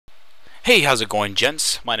Hey, how's it going,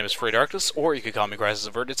 gents? My name is fraydarkness, or you could call me Crisis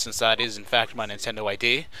Averted, since that is in fact my Nintendo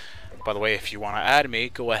ID. By the way, if you want to add me,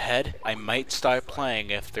 go ahead. I might start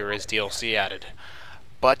playing if there is DLC added.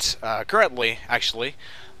 But currently, actually,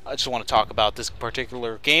 I just want to talk about this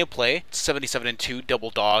particular gameplay. It's 77 and 2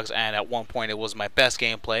 double dogs, and at one point it was my best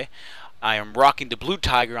gameplay. I am rocking the blue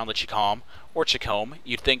tiger on the Chicom, or Chicom.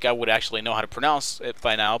 You'd think I would actually know how to pronounce it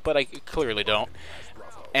by now, but I clearly don't.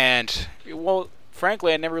 And, well,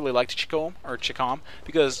 frankly, I never really liked Chicom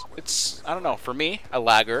because it's, I don't know, for me, a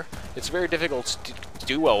lagger, it's very difficult to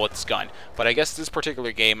do well with this gun. But I guess this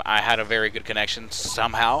particular game, I had a very good connection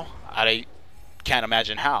somehow. I can't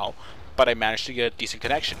imagine how, but I managed to get a decent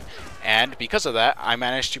connection. And because of that, I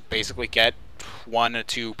managed to basically get 1 or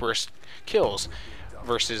 2 burst kills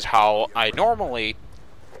versus how I normally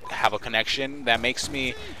have a connection that makes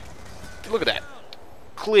me, look at that,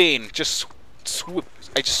 clean, just swoop.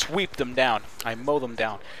 I just sweep them down. I mow them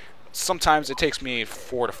down. Sometimes it takes me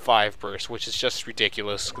 4 to 5 bursts, which is just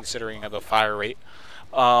ridiculous considering the fire rate.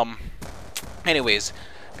 Anyways,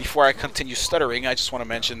 before I continue stuttering, I just want to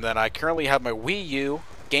mention that I currently have my Wii U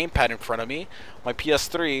gamepad in front of me, my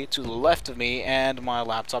PS3 to the left of me, and my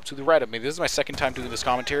laptop to the right of me. This is my second time doing this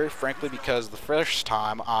commentary, frankly, because the first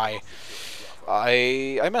time I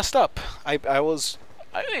messed up. I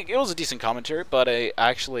think it was a decent commentary, but I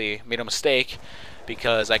actually made a mistake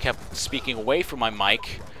because I kept speaking away from my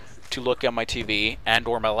mic to look at my TV and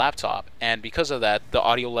or my laptop, and because of that the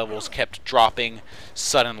audio levels kept dropping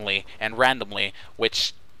suddenly and randomly,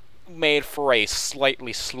 which made for a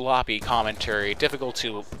slightly sloppy commentary, difficult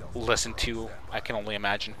to listen to. I can only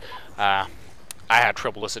imagine. I had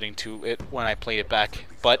trouble listening to it when I played it back,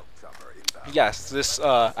 but yes, this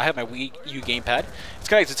I have my Wii U gamepad. It's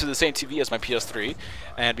connected to the same TV as my PS3,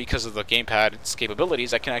 and because of the gamepad's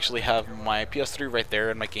capabilities, I can actually have my PS3 right there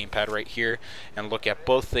and my gamepad right here, and look at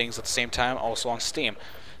both things at the same time, also on Steam.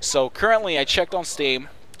 So currently, I checked on Steam.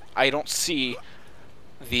 I don't see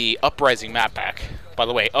the Uprising map pack. By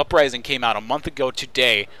the way, Uprising came out a month ago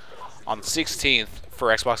today, on the 16th for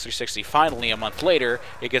Xbox 360. Finally, a month later,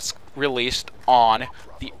 it gets released on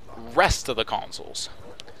the rest of the consoles.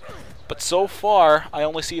 But so far, I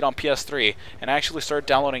only see it on PS3, and I actually started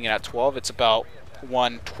downloading it at 12. It's about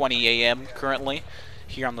 1:20 a.m. currently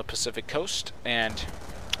here on the Pacific Coast, and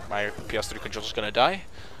my PS3 controller's gonna die.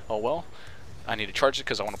 Oh well. I need to charge it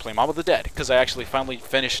because I want to play Mob of the Dead, because I actually finally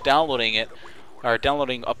finished downloading it, or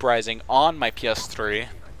downloading Uprising on my PS3,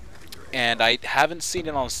 and I haven't seen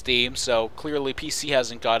it on Steam, so clearly PC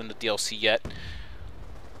hasn't gotten the DLC yet.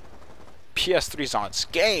 PS3's on its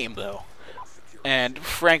game though. And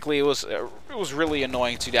frankly, it was really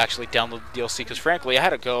annoying to actually download the DLC, because frankly, I had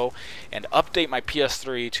to go and update my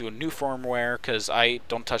PS3 to a new firmware, because I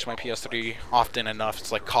don't touch my PS3 often enough.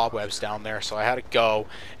 It's like cobwebs down there, so I had to go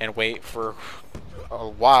and wait for a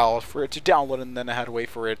while for it to download, and then I had to wait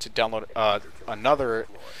for it to download another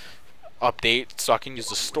update so I can use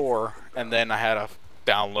the store, and then I had to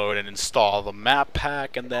download and install the map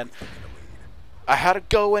pack, and then I had to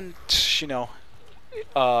go and, you know,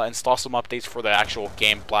 install some updates for the actual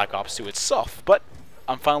game Black Ops 2 itself. But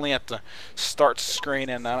I'm finally at the start screen,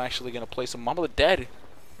 and I'm actually going to play some Mob of the Dead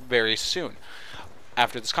very soon.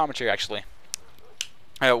 After this commentary, actually.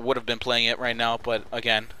 I would have been playing it right now, but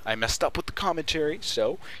again, I messed up with the commentary,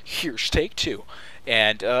 so here's take 2.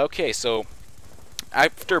 And, okay, so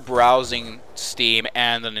after browsing Steam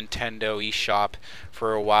and the Nintendo eShop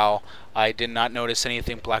for a while, I did not notice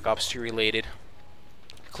anything Black Ops 2 related.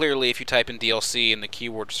 Clearly, if you type in DLC in the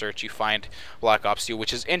keyword search, you find Black Ops 2,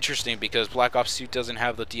 which is interesting because Black Ops 2 doesn't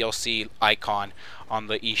have the DLC icon on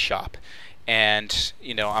the eShop. And,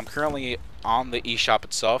 you know, I'm currently on the eShop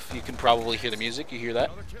itself. You can probably hear the music. You hear that?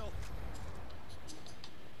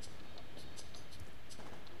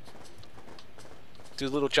 Do a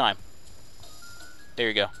little chime. There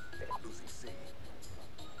you go.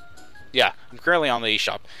 Yeah, I'm currently on the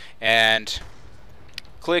eShop. And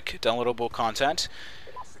click downloadable content.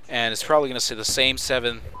 And it's probably going to say the same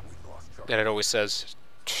 7 that it always says.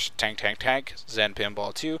 Tank, Tank, Tank, Zen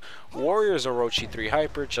Pinball 2, Warriors Orochi 3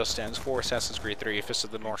 Hyper, Just Dance 4, Assassin's Creed 3, Fist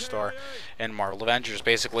of the North Star, and Marvel Avengers.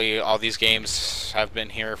 Basically, all these games have been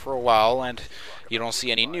here for a while, and you don't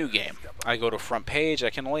see any new game. I go to front page. I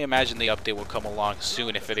can only imagine the update will come along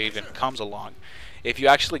soon, if it even comes along. If you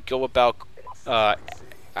actually go about,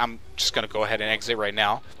 I'm just going to go ahead and exit right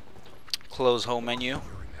now. Close home menu.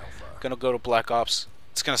 Going to go to Black Ops.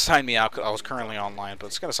 It's going to sign me out. I was currently online, but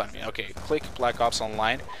it's going to sign me out. Okay, click Black Ops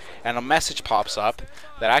Online, and a message pops up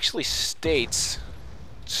that actually states,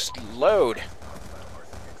 just load.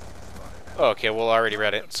 Okay, well, I already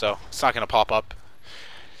read it, so it's not going to pop up.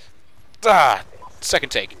 Ah, second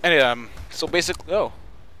take. And so basically, oh,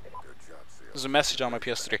 there's a message on my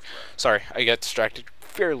PS3. Sorry, I get distracted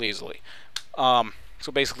fairly easily.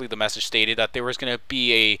 So basically, the message stated that there was going to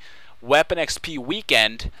be a Weapon XP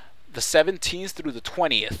weekend, the 17th through the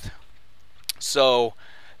 20th. So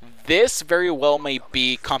this very well may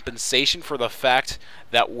be compensation for the fact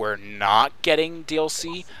that we're not getting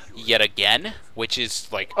DLC yet again, which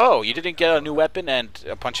is like, oh, you didn't get a new weapon and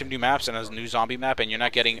a bunch of new maps and a new zombie map, and you're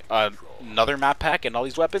not getting another map pack and all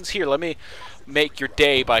these weapons. Here, let me make your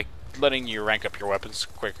day by letting you rank up your weapons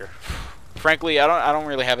quicker. Frankly, I don't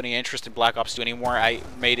really have any interest in Black Ops 2 anymore. I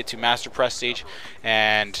made it to Master Prestige,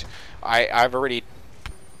 and I've already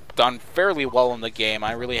done fairly well in the game.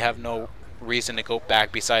 I really have no reason to go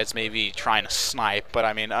back besides maybe trying to snipe, but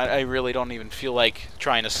I mean, I really don't even feel like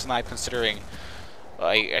trying to snipe, considering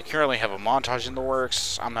I currently have a montage in the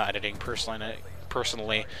works. I'm not editing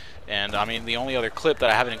personally, and I mean, the only other clip that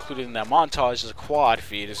I haven't included in that montage is a quad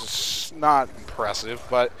feed. It's just not impressive,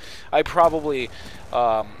 but I probably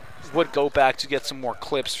would go back to get some more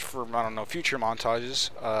clips for, I don't know, future montages.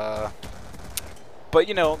 But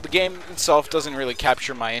you know, the game itself doesn't really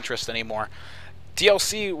capture my interest anymore.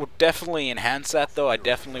 DLC would definitely enhance that, though. I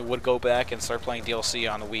definitely would go back and start playing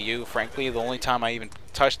DLC on the Wii U. Frankly, the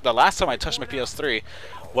last time I touched my PS3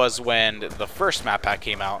 was when the first map pack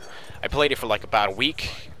came out. I played it for like about a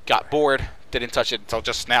week, got bored, didn't touch it until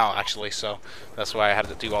just now, actually. So that's why I had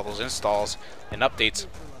to do all those installs and updates.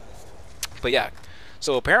 But yeah,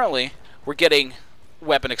 so apparently we're getting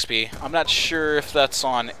Weapon XP. I'm not sure if that's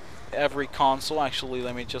on every console. Actually,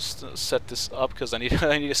 let me just set this up, because I need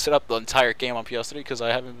to set up the entire game on PS3 because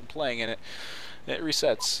I haven't been playing in it. It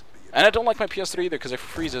resets, and I don't like my PS3 either because it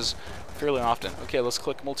freezes fairly often. Okay, let's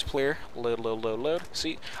click multiplayer. Load.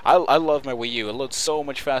 See, I love my Wii U. It loads so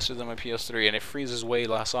much faster than my PS3, and it freezes way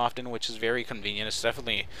less often, which is very convenient. It's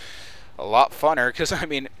definitely a lot funner because, I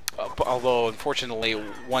mean, although unfortunately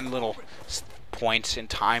one little point in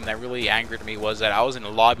time that really angered me was that I was in a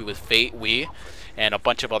lobby with Fray and a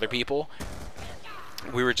bunch of other people.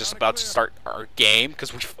 We were just about to start our game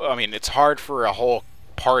because I mean, it's hard for a whole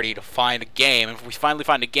party to find a game. If we finally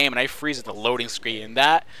find a game and I freeze at the loading screen, and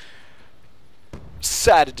that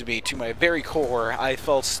saddened me to my very core. I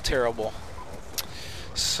felt terrible.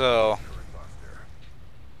 So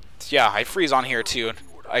yeah, I freeze on here too.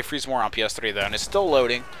 I freeze more on PS3 though, and it's still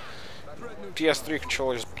loading. PS3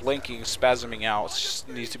 controller's blinking, spasming out. It just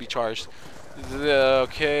needs to be charged.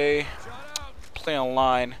 Okay. Play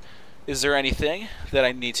online. Is there anything that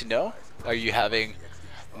I need to know? Are you having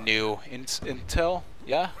new intel?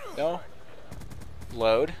 Yeah? No?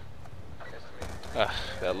 Load.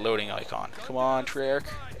 That loading icon. Come on, Treyarch.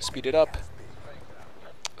 Speed it up.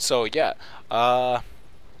 So yeah.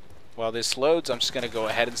 While this loads, I'm just gonna go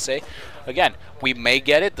ahead and say, again, we may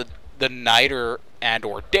get it. The night or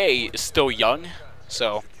day is still young,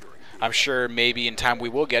 so I'm sure maybe in time we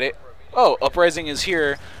will get it. Oh, Uprising is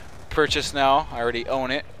here. Purchase now. I already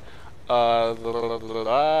own it. Oh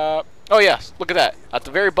yes, look at that. At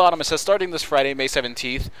the very bottom it says starting this Friday, May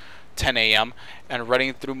 17th, 10 a.m. and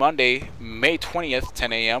running through Monday, May 20th,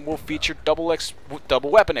 10 a.m. will feature double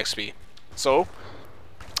weapon XP. So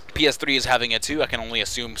PS3 is having it too. I can only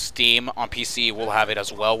assume Steam on PC will have it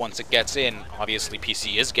as well once it gets in. Obviously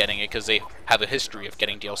PC is getting it because they have a history of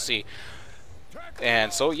getting DLC.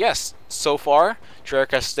 And so yes, so far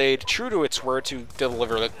Treyarch has stayed true to its word to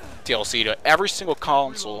deliver the DLC to every single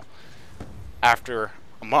console after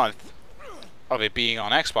a month of it being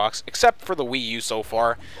on Xbox, except for the Wii U so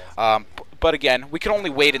far. But again, we can only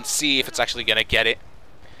wait and see if it's actually going to get it.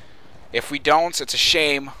 If we don't, it's a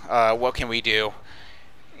shame. What can we do?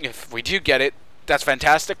 If we do get it, that's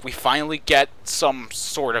fantastic. We finally get some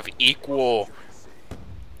sort of equal,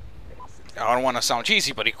 I don't want to sound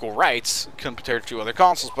cheesy, but equal rights compared to other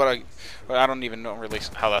consoles. But I don't even know really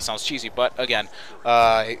how that sounds cheesy. But again,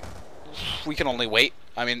 we can only wait.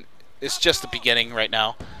 I mean, it's just the beginning right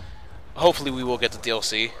now. Hopefully we will get the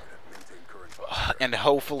DLC. And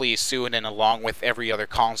hopefully soon, and along with every other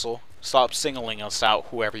console. Stop singling us out,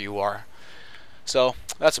 whoever you are. So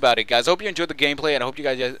that's about it, guys. I hope you enjoyed the gameplay, and I hope you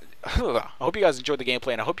guys enjoyed the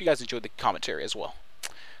gameplay, and I hope you guys enjoyed the commentary as well.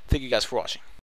 Thank you guys for watching.